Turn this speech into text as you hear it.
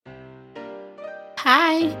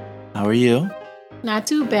Hi, How are you? not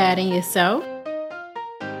too bad, and yourself?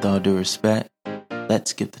 With all due respect,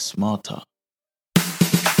 let's get the small talk.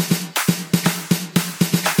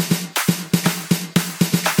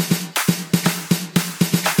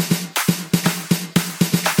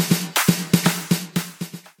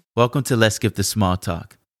 Welcome to Let's Skip the Small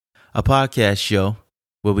Talk, a podcast show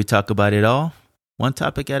where we talk about it all, one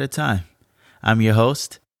topic at a time. I'm your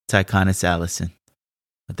host, Tyconis Allison.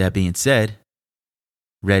 With that being said,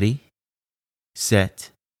 ready,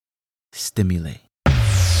 set, stimulate.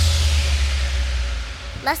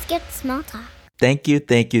 Let's get small talk. Thank you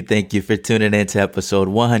for tuning in to episode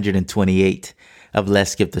 128 of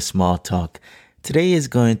Let's Skip the Small Talk. Today is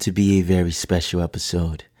going to be a very special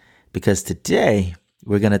episode because today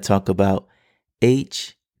we're going to talk about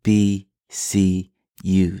HBCUs.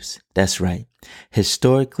 That's right,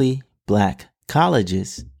 historically Black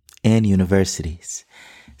colleges and universities.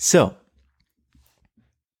 So,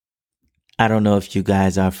 I don't know if you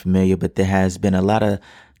guys are familiar, but there has been a lot of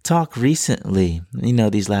talk recently,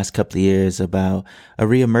 these last couple of years about a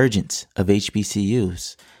reemergence of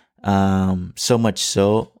HBCUs. So much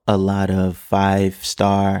so, a lot of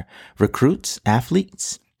 5-star recruits,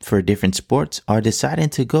 athletes for different sports are deciding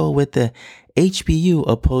to go with the HBU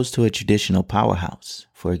opposed to a traditional powerhouse.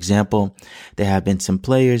 For example, there have been some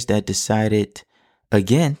players that decided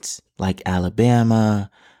against, like Alabama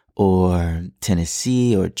or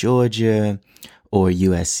Tennessee or Georgia or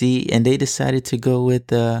USC, and they decided to go with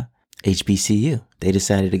the HBCU. They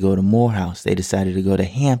decided to go to Morehouse. They decided to go to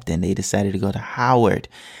Hampton. They decided to go to Howard.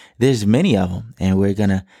 There's many of them, and we're going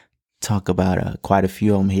to talk about quite a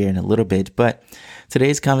few of them here in a little bit. But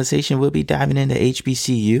today's conversation, we'll be diving into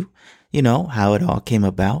HBCU, how it all came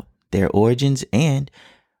about, their origins, and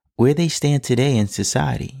where they stand today in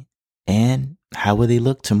society, and how will they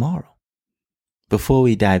look tomorrow. Before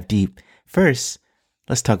we dive deep, first,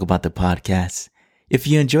 let's talk about the podcast. If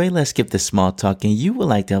you enjoy Let's Skip the Small Talk and you would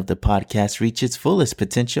like to help the podcast reach its fullest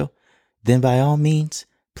potential, then by all means,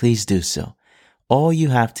 please do so. All you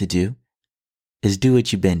have to do is do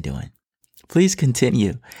what you've been doing. Please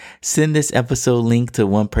continue. Send this episode link to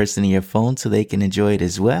one person in your phone so they can enjoy it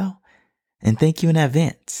as well. And thank you in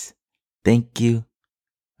advance. Thank you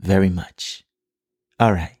very much.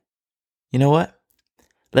 All right. You know what?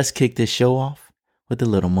 Let's kick this show off with a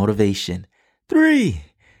little motivation. 3,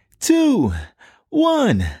 2,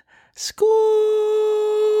 1. Score!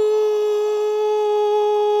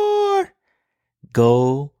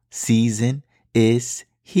 Goal season is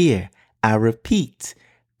here. I repeat,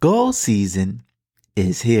 goal season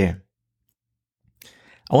is here.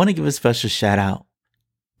 I want to give a special shout out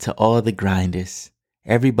to all the grinders,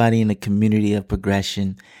 everybody in the community of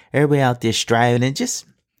progression, everybody out there striving, and just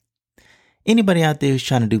anybody out there who's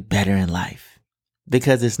trying to do better in life,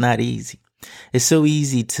 because it's not easy. It's so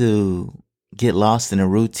easy to get lost in a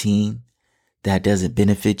routine that doesn't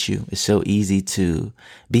benefit you. It's so easy to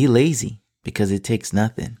be lazy because it takes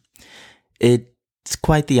nothing. It's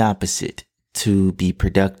quite the opposite to be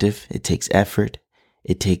productive. It takes effort.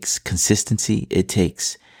 It takes consistency. It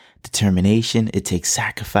takes determination. It takes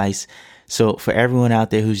sacrifice. So for everyone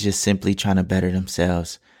out there who's just simply trying to better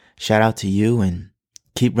themselves, shout out to you and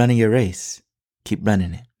keep running your race. Keep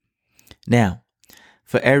running it. Now,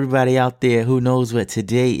 for everybody out there who knows what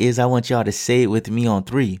today is, I want y'all to say it with me on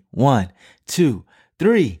 3. 1, 2,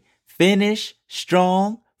 3. Finish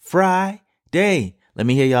strong Friday. Let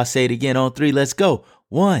me hear y'all say it again on 3. Let's go.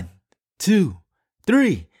 1, 2,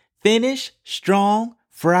 3. Finish strong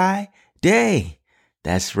Friday.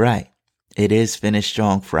 That's right. It is Finish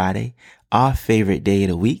Strong Friday, our favorite day of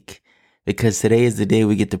the week, because today is the day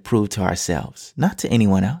we get to prove to ourselves, not to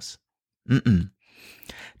anyone else.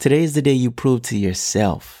 Today is the day you prove to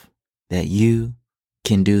yourself that you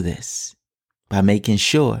can do this by making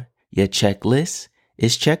sure your checklist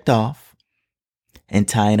is checked off and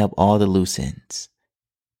tying up all the loose ends.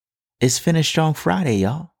 It's Finish Strong Friday,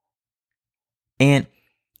 y'all. And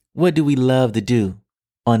what do we love to do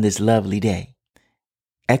on this lovely day?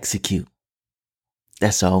 Execute.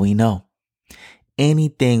 That's all we know.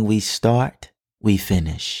 Anything we start, we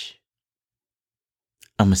finish.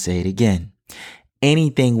 I'm going to say it again.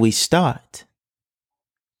 Anything we start,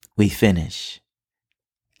 we finish.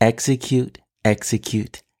 Execute,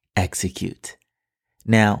 execute, execute.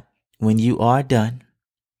 Now, when you are done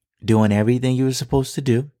doing everything you were supposed to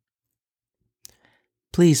do,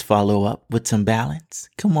 please follow up with some balance.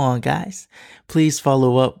 Come on, guys. Please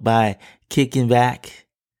follow up by kicking back,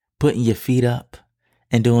 putting your feet up,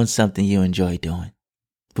 and doing something you enjoy doing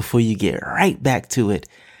before you get right back to it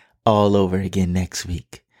all over again next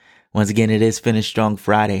week. Once again, it is Finish Strong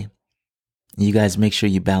Friday. You guys make sure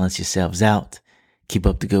you balance yourselves out. Keep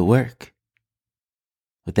up the good work.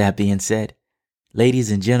 With that being said, ladies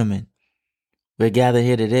and gentlemen, we're gathered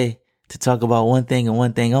here today to talk about one thing and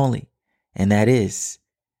one thing only, and that is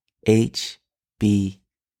HBCUs.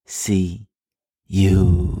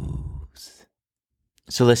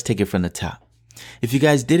 So let's take it from the top. If you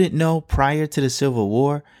guys didn't know, prior to the Civil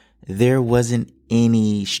War, there wasn't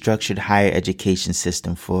any structured higher education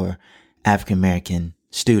system for African American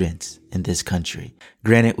students in this country.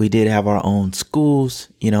 Granted, we did have our own schools,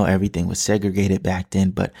 everything was segregated back then,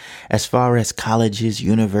 but as far as colleges,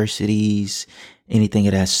 universities, anything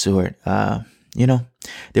of that sort, there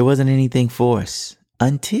wasn't anything for us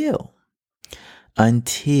until,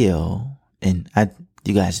 and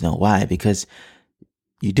you guys know why, because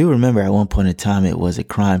you do remember at one point in time, it was a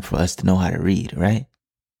crime for us to know how to read, right?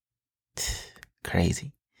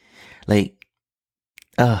 Crazy.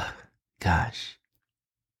 Gosh.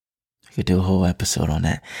 I could do a whole episode on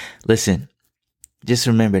that. Listen, just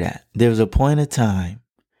remember that. There was a point of time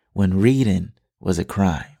when reading was a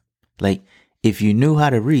crime. If you knew how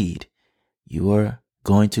to read, you were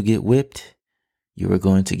going to get whipped, you were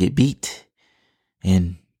going to get beat,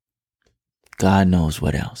 and God knows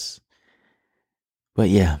what else. But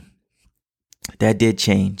yeah, that did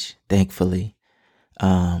change, thankfully.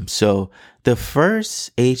 So the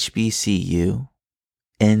first HBCU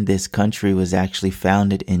in this country was actually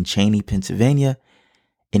founded in Cheney, Pennsylvania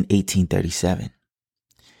in 1837.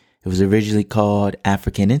 It was originally called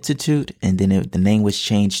African Institute, and then the name was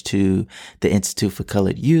changed to the Institute for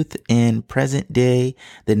Colored Youth. In present day,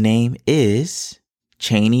 the name is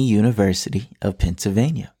Cheney University of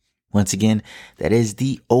Pennsylvania. Once again, that is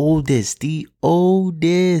the oldest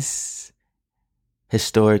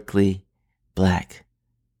historically Black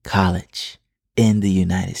college in the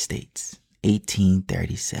United States,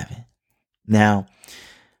 1837. Now,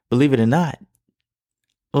 believe it or not,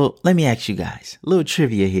 let me ask you guys a little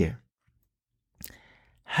trivia here.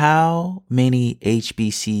 How many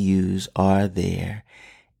HBCUs are there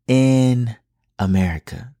in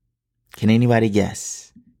America? Can anybody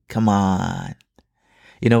guess? Come on.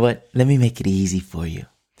 You know what? Let me make it easy for you.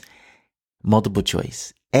 Multiple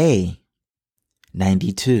choice. A,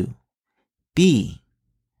 92. B,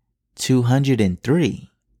 203.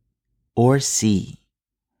 Or C,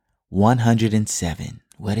 107.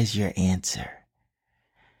 What is your answer?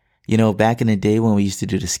 Back in the day when we used to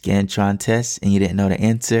do the Scantron test and you didn't know the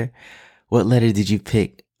answer, what letter did you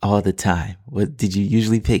pick all the time? What did you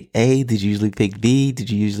usually pick? A? Did you usually pick B? Did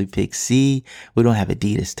you usually pick C? We don't have a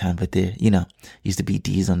D this time, but there, used to be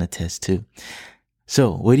D's on the test too.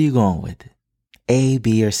 So what are you going with? A,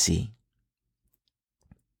 B, or C?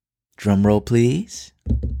 Drum roll, please.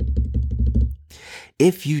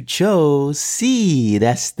 If you chose C,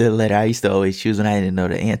 that's the letter I used to always choose when I didn't know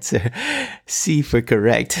the answer. C for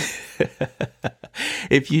correct.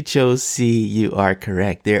 If you chose C, you are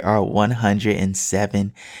correct. There are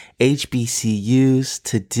 107 HBCUs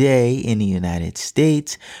today in the United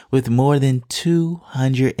States with more than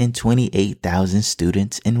 228,000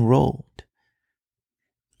 students enrolled.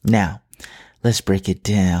 Now, let's break it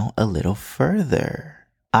down a little further.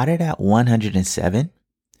 Out of that 107,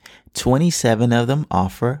 27 of them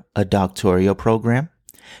offer a doctoral program.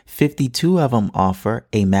 52 of them offer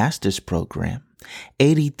a master's program.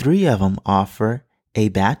 83 of them offer a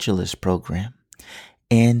bachelor's program.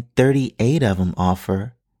 And 38 of them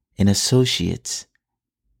offer an associate's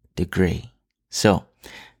degree. So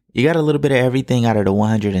you got a little bit of everything out of the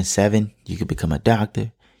 107. You could become a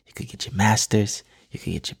doctor. You could get your master's. You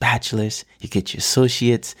could get your bachelor's. You get your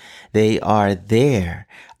associates. They are there.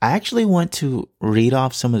 I actually want to read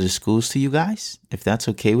off some of the schools to you guys, if that's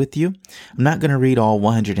okay with you. I'm not going to read all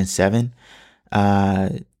 107,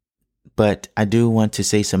 but I do want to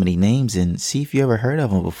say some of the names and see if you ever heard of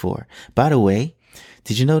them before. By the way,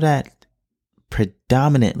 did you know that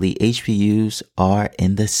predominantly HBCUs are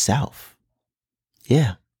in the South?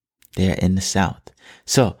 Yeah, they're in the South.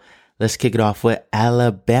 So let's kick it off with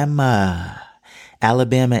Alabama.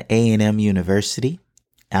 Alabama A&M University,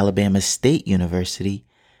 Alabama State University,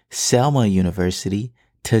 Selma University,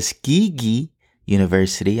 Tuskegee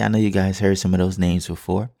University. I know you guys heard some of those names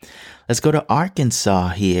before. Let's go to Arkansas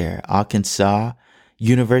here. Arkansas,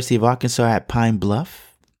 University of Arkansas at Pine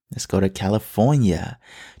Bluff. Let's go to California.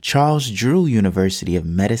 Charles Drew University of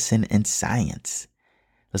Medicine and Science.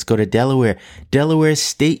 Let's go to Delaware. Delaware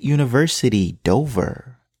State University,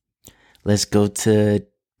 Dover. Let's go to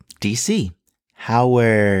DC.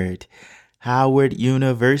 Howard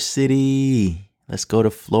University. Let's go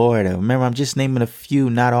to Florida. Remember, I'm just naming a few,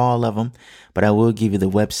 not all of them, but I will give you the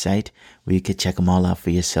website where you can check them all out for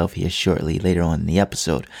yourself here shortly later on in the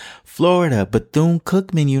episode. Florida,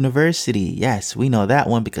 Bethune-Cookman University. Yes, we know that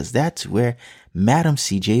one because that's where Madam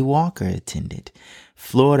C.J. Walker attended.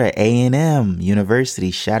 Florida A&M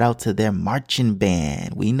University. Shout out to their marching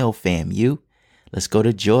band. We know FAMU. Let's go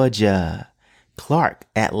to Georgia. Clark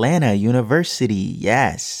Atlanta University.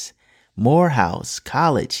 Yes. Morehouse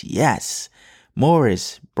College. Yes.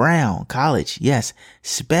 Morris Brown College. Yes.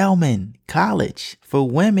 Spelman College for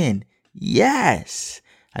women. Yes.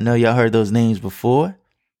 I know y'all heard those names before.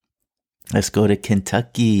 Let's go to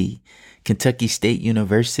Kentucky. Kentucky State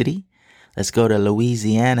University. Let's go to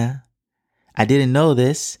Louisiana. I didn't know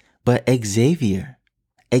this, but Xavier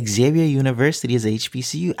University is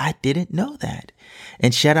HBCU. I didn't know that.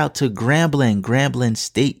 And shout out to Grambling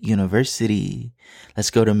State University.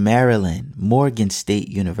 Let's go to Maryland, Morgan State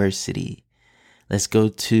University. Let's go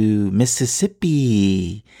to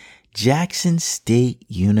Mississippi, Jackson State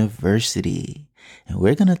University. And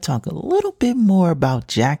we're going to talk a little bit more about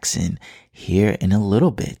Jackson here in a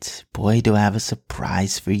little bit. Boy, do I have a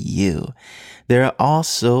surprise for you. There are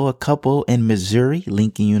also a couple in Missouri,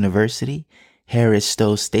 Lincoln University, Harris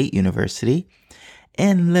Stowe State University.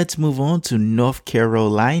 And let's move on to North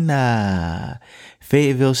Carolina,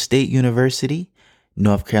 Fayetteville State University,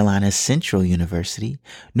 North Carolina Central University,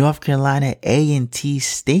 North Carolina A&T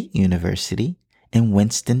State University, and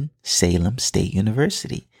Winston-Salem State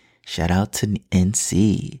University. Shout out to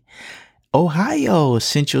NC. Ohio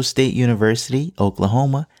Central State University,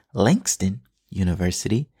 Oklahoma, Langston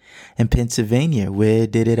University, and Pennsylvania. Where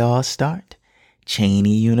did it all start?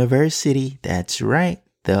 Cheney University. That's right.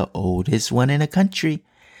 The oldest one in the country.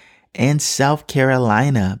 And South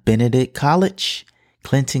Carolina, Benedict College,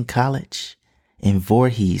 Clinton College, and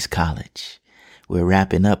Voorhees College. We're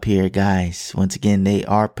wrapping up here, guys. Once again, they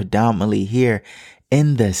are predominantly here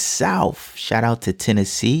in the South. Shout out to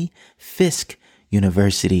Tennessee, Fisk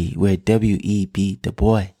University, where W.E.B. Du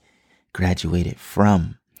Bois graduated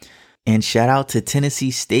from. And shout out to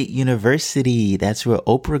Tennessee State University. That's where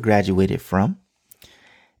Oprah graduated from.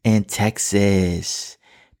 And Texas,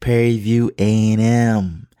 Prairie View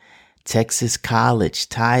A&M, Texas College,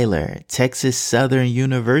 Tyler, Texas Southern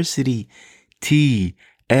University, TSU.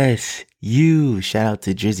 Shout out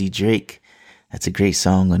to Drizzy Drake. That's a great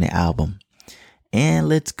song on the album. And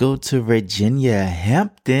let's go to Virginia,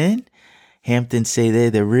 Hampton. Hampton say they're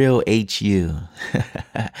the real HU.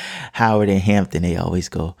 Howard and Hampton, they always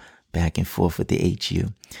go back and forth with the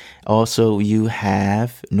HU. Also, you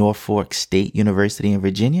have Norfolk State University in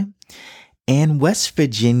Virginia. And West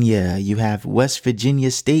Virginia, you have West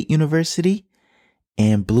Virginia State University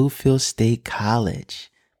and Bluefield State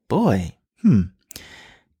College. Boy,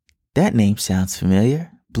 that name sounds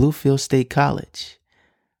familiar. Bluefield State College.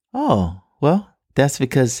 Oh, well, that's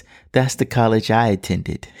because that's the college I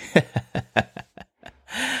attended.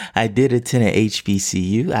 I did attend an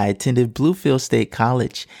HBCU. I attended Bluefield State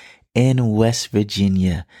College in West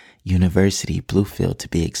Virginia University, Bluefield to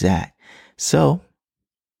be exact. So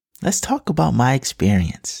let's talk about my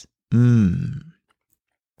experience.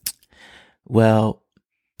 Well,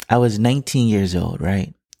 I was 19 years old,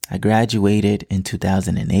 right? I graduated in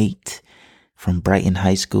 2008 from Brighton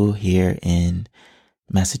High School here in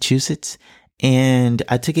Massachusetts. And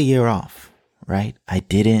I took a year off, right? I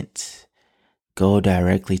didn't go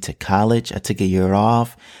directly to college. I took a year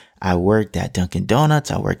off. I worked at Dunkin'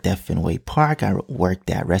 Donuts. I worked at Fenway Park. I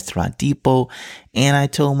worked at Restaurant Depot. And I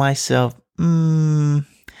told myself, I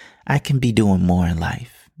can be doing more in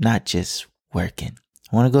life, not just working.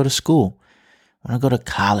 I want to go to school. I want to go to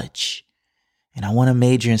college. And I want to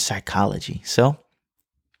major in psychology. So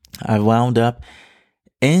I wound up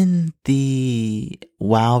in the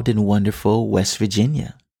wild and wonderful West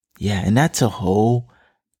Virginia. Yeah, and that's a whole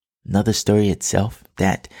another story itself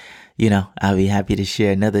that, I'll be happy to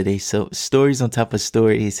share another day. So stories on top of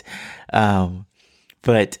stories.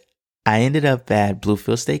 But I ended up at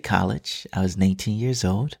Bluefield State College. I was 19 years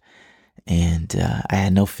old and I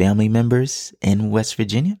had no family members in West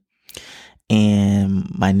Virginia. And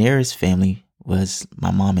my nearest family was my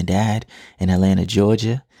mom and dad in Atlanta,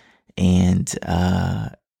 Georgia. And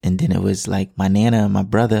then it was like my nana and my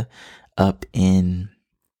brother up in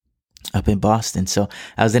Boston. So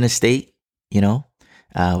I was in a state,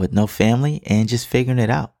 with no family and just figuring it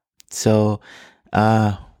out. So,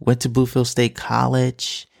 went to Bluefield State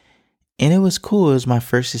College and it was cool. It was my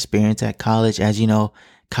first experience at college. As you know,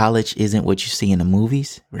 college isn't what you see in the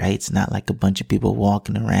movies, right? It's not like a bunch of people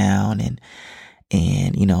walking around and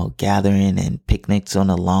gathering and picnics on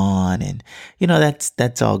the lawn. And,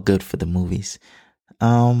 that's all good for the movies.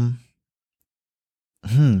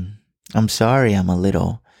 I'm sorry. I'm a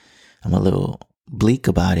little bleak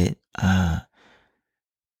about it.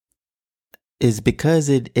 Is because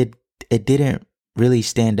it didn't really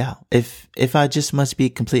stand out. If I just must be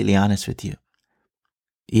completely honest with you.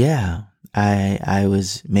 Yeah, I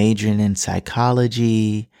was majoring in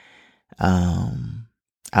psychology. I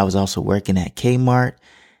was also working at Kmart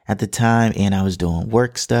at the time, and I was doing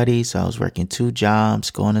work study. So I was working 2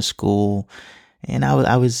 jobs, going to school, and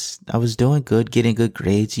I was doing good, getting good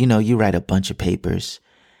grades. You know, you write a bunch of papers.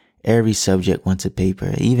 Every subject wants a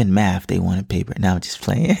paper. Even math, they wanted paper. Now I'm just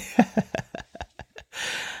playing.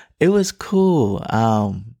 It was cool.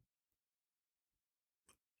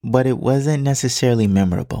 But it wasn't necessarily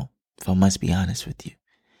memorable, if I must be honest with you.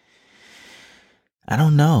 I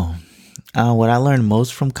don't know. What I learned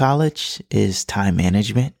most from college is time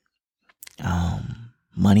management,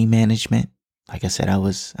 money management. Like I said, I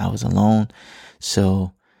was alone.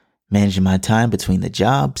 So managing my time between the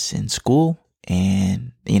jobs and school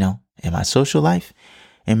and, and my social life,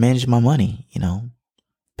 and managing my money,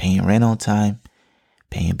 paying rent on time,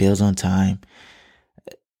 paying bills on time.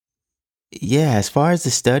 Yeah, as far as the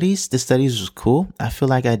studies was cool. I feel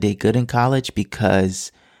like I did good in college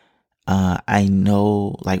because I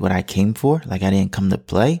know like what I came for. Like I didn't come to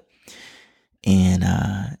play. And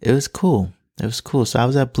it was cool. It was cool. So I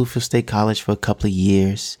was at Bluefield State College for a couple of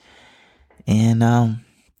years. And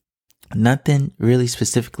nothing really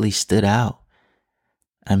specifically stood out.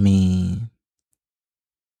 I mean,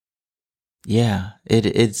 yeah,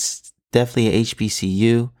 it's definitely a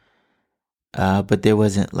HBCU. But there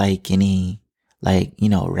wasn't like any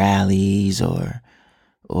rallies or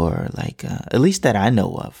like at least that I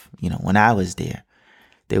know of, when I was there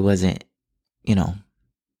wasn't,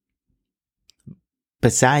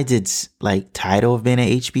 besides its like title of being an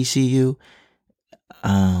HBCU,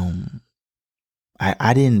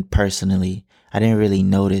 I didn't really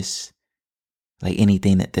notice like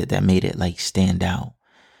anything that made it like stand out.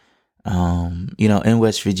 In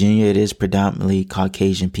West Virginia, it is predominantly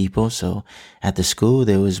Caucasian people. So at the school,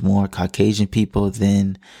 there was more Caucasian people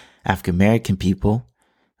than African American people.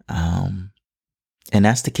 And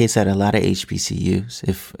that's the case at a lot of HBCUs.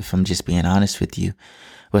 If I'm just being honest with you,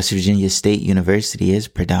 West Virginia State University is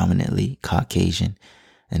predominantly Caucasian,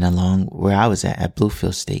 and along where I was at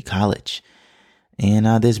Bluefield State College. And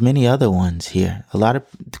there's many other ones here.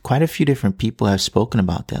 Quite a few different people have spoken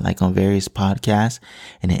about that, like on various podcasts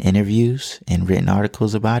and in interviews and written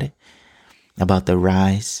articles about it, about the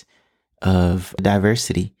rise of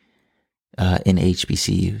diversity in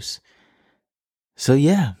HBCUs. So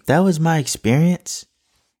yeah, that was my experience.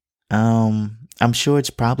 I'm sure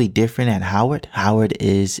it's probably different at Howard. Howard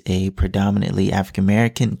is a predominantly African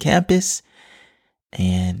American campus,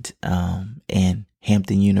 and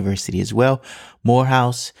Hampton University as well.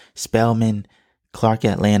 Morehouse, Spelman, Clark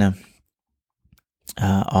Atlanta,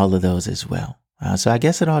 all of those as well. So I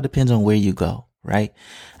guess it all depends on where you go, right?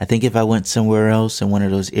 I think if I went somewhere else in one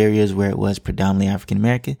of those areas where it was predominantly African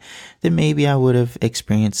American, then maybe I would have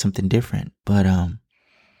experienced something different. But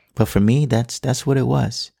for me, that's what it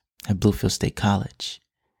was at Bluefield State College.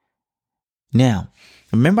 Now,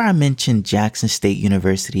 remember I mentioned Jackson State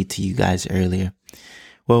University to you guys earlier.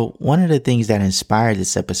 Well, one of the things that inspired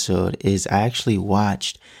this episode is I actually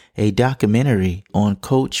watched a documentary on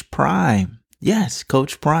Coach Prime. Yes,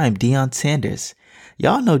 Coach Prime, Deion Sanders.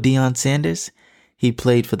 Y'all know Deion Sanders. He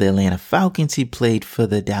played for the Atlanta Falcons. He played for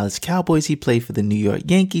the Dallas Cowboys. He played for the New York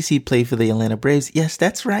Yankees. He played for the Atlanta Braves. Yes,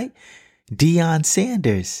 that's right. Deion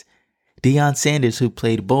Sanders. Deion Sanders, who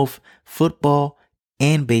played both football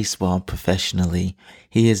and baseball professionally.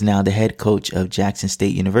 He is now the head coach of Jackson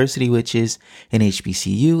State University, which is an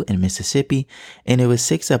HBCU in Mississippi. And it was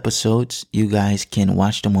 6 episodes. You guys can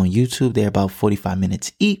watch them on YouTube. They're about 45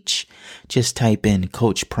 minutes each. Just type in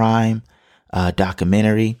Coach Prime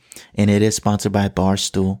documentary, and it is sponsored by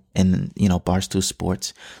Barstool and, Barstool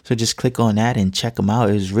Sports. So just click on that and check them out.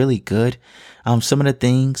 It was really good. Some of the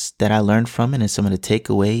things that I learned from it and some of the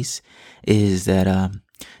takeaways is that,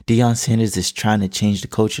 Deion Sanders is trying to change the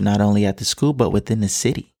culture not only at the school, but within the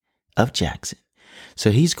city of Jackson.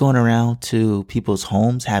 So he's going around to people's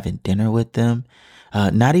homes, having dinner with them,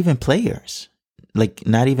 not even players,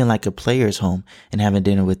 not even like a player's home and having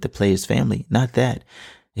dinner with the player's family. Not that.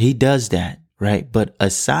 He does that, right? But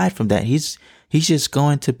aside from that, he's just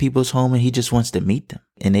going to people's home and he just wants to meet them.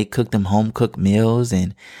 And they cook them home cooked meals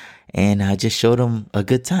and I just showed them a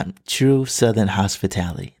good time. True Southern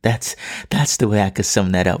hospitality. That's the way I could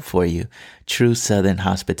sum that up for you. True Southern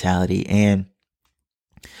hospitality. And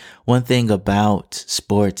one thing about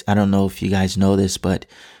sports, I don't know if you guys know this, but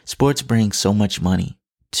sports bring so much money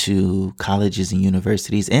to colleges and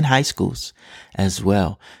universities and high schools as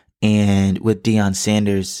well. And with Deion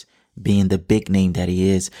Sanders being the big name that he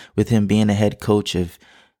is, with him being the head coach of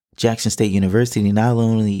Jackson State University, not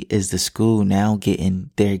only is the school now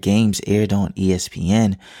getting their games aired on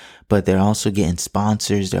ESPN, but they're also getting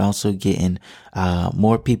sponsors. They're also getting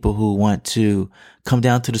more people who want to come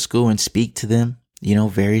down to the school and speak to them. You know,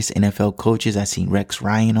 various NFL coaches. I seen Rex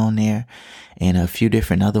Ryan on there and a few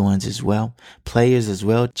different other ones as well. Players as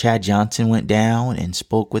well. Chad Johnson went down and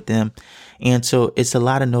spoke with them. And so it's a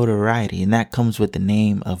lot of notoriety, and that comes with the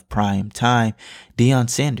name of Prime Time, Deion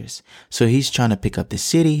Sanders. So he's trying to pick up the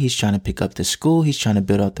city. He's trying to pick up the school. He's trying to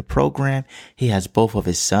build out the program. He has both of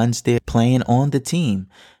his sons there playing on the team,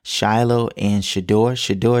 Shiloh and Shedeur.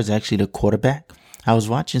 Shedeur is actually the quarterback. I was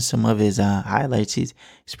watching some of his highlights. He's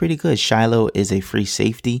pretty good. Shiloh is a free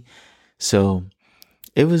safety. So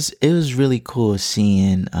it was really cool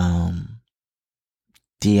seeing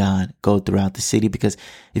Deion go throughout the city, because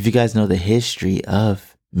if you guys know the history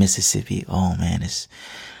of Mississippi, oh man,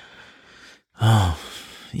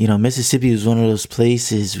 Mississippi is one of those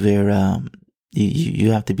places where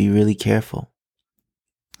you have to be really careful.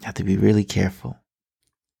 You have to be really careful.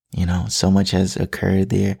 You know, so much has occurred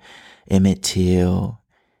there. Emmett Till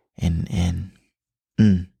and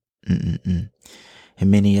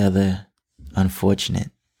many other unfortunate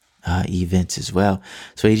events as well.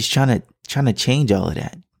 So he's trying to change all of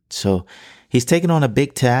that. So he's taking on a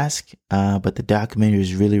big task, but the documentary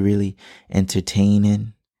is really, really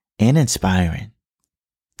entertaining and inspiring.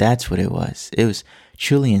 That's what it was. It was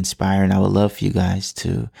truly inspiring. I would love for you guys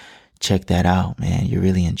to check that out, man. You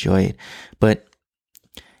really enjoy it. But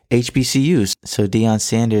HBCUs. So Deion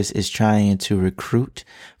Sanders is trying to recruit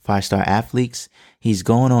 5-star athletes. He's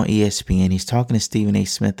going on ESPN. He's talking to Stephen A.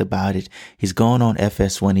 Smith about it. He's going on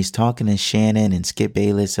FS1. He's talking to Shannon and Skip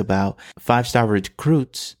Bayless about 5-star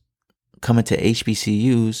recruits coming to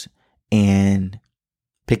HBCUs and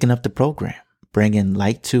picking up the program, bringing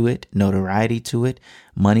light to it, notoriety to it,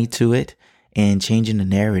 money to it, and changing the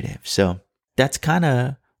narrative. So that's kind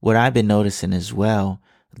of what I've been noticing as well.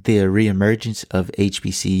 The reemergence of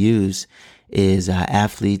HBCUs is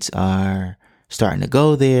athletes are starting to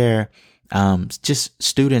go there. Just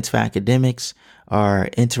students for academics are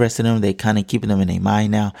interested in them. They kind of keeping them in their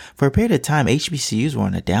mind now. For a period of time, HBCUs were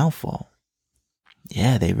on a downfall.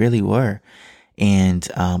 Yeah, they really were. And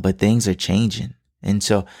but things are changing. And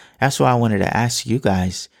so that's why I wanted to ask you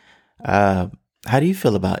guys, how do you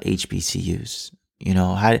feel about HBCUs? You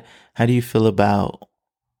know, how do you feel about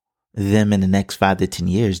them in the next 5 to 10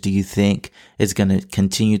 years? Do you think it's going to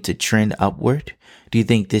continue to trend upward? Do you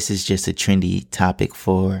think this is just a trendy topic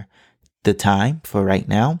for the time, for right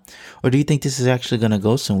now? Or do you think this is actually going to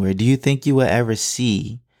go somewhere? Do you think you will ever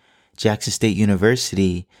see Jackson State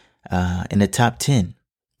University in the top 10,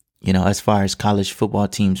 you know, as far as college football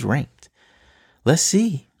teams ranked? Let's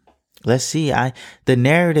see. The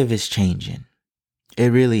narrative is changing.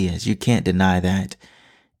 It really is. You can't deny that.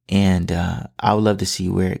 And I would love to see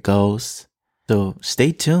where it goes. So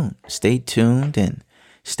stay tuned and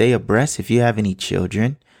stay abreast. If you have any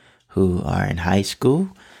children who are in high school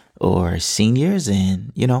or seniors,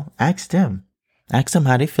 and, you know, ask them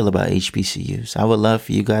how they feel about HBCUs. I would love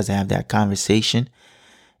for you guys to have that conversation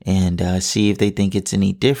and see if they think it's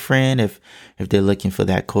any different, if they're looking for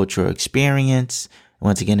that cultural experience.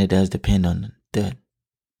 Once again, it does depend on the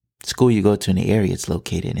school you go to and the area it's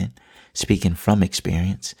located in. Speaking from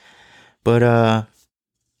experience. But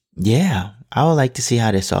yeah, I would like to see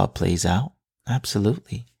how this all plays out.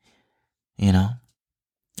 Absolutely. You know,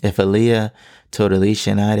 if Aaliyah told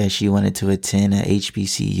Alicia and I that she wanted to attend a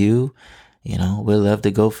HBCU, you know, we'd love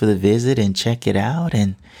to go for the visit and check it out.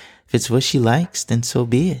 And if it's what she likes, then so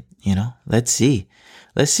be it. You know, let's see,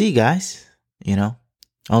 guys. You know,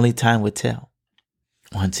 only time will tell.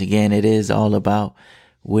 Once again, it is all about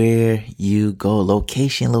where you go.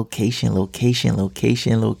 Location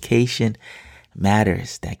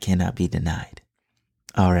matters. That cannot be denied.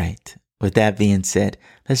 All right. With that being said,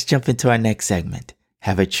 let's jump into our next segment.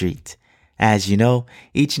 Have a treat. As you know,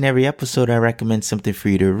 each and every episode, I recommend something for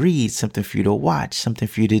you to read, something for you to watch, something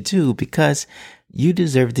for you to do, because you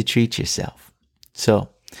deserve to treat yourself. So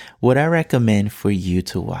what I recommend for you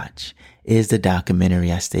to watch is the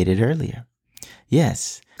documentary I stated earlier.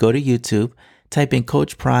 Yes, go to YouTube. Type in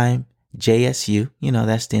Coach Prime, JSU, you know,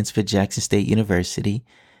 that stands for Jackson State University,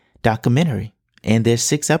 documentary. And there's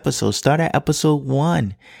 6 episodes. Start at episode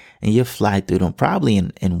 1 and you'll fly through them probably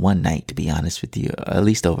in one night, to be honest with you, or at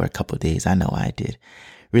least over a couple of days. I know I did.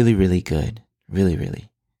 Really, really good. Really, really.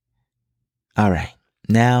 All right.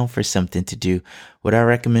 Now for something to do. What I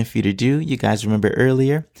recommend for you to do, you guys remember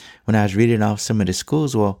earlier when I was reading off some of the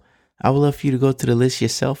schools? Well, I would love for you to go to the list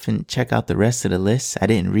yourself and check out the rest of the list. I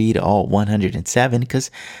didn't read all 107 because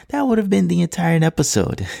that would have been the entire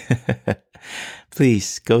episode.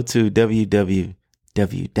 Please go to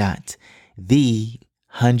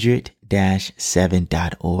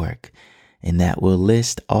www.the100-7.org, and that will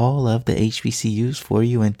list all of the HBCUs for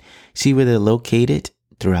you and see where they're located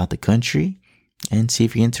throughout the country and see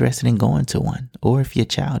if you're interested in going to one or if your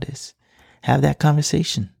child is. Have that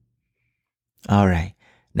conversation. All right.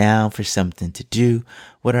 Now for something to do.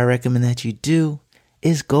 What I recommend that you do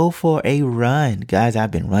is go for a run. Guys, I've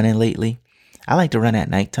been running lately. I like to run at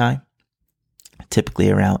nighttime, typically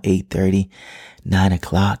around 8:30, 9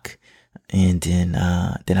 o'clock. And then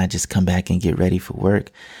I just come back and get ready for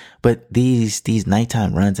work. But these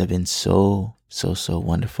nighttime runs have been so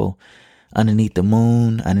wonderful. Underneath the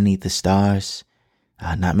moon, underneath the stars,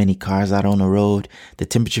 not many cars out on the road. The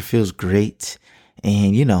temperature feels great.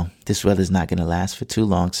 And this weather's not going to last for too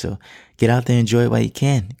long. So get out there and enjoy it while you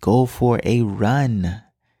can. Go for a run.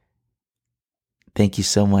 Thank you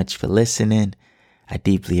so much for listening. I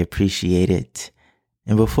deeply appreciate it.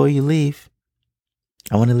 And before you leave,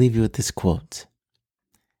 I want to leave you with this quote.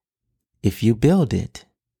 If you build it,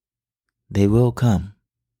 they will come.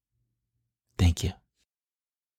 Thank you.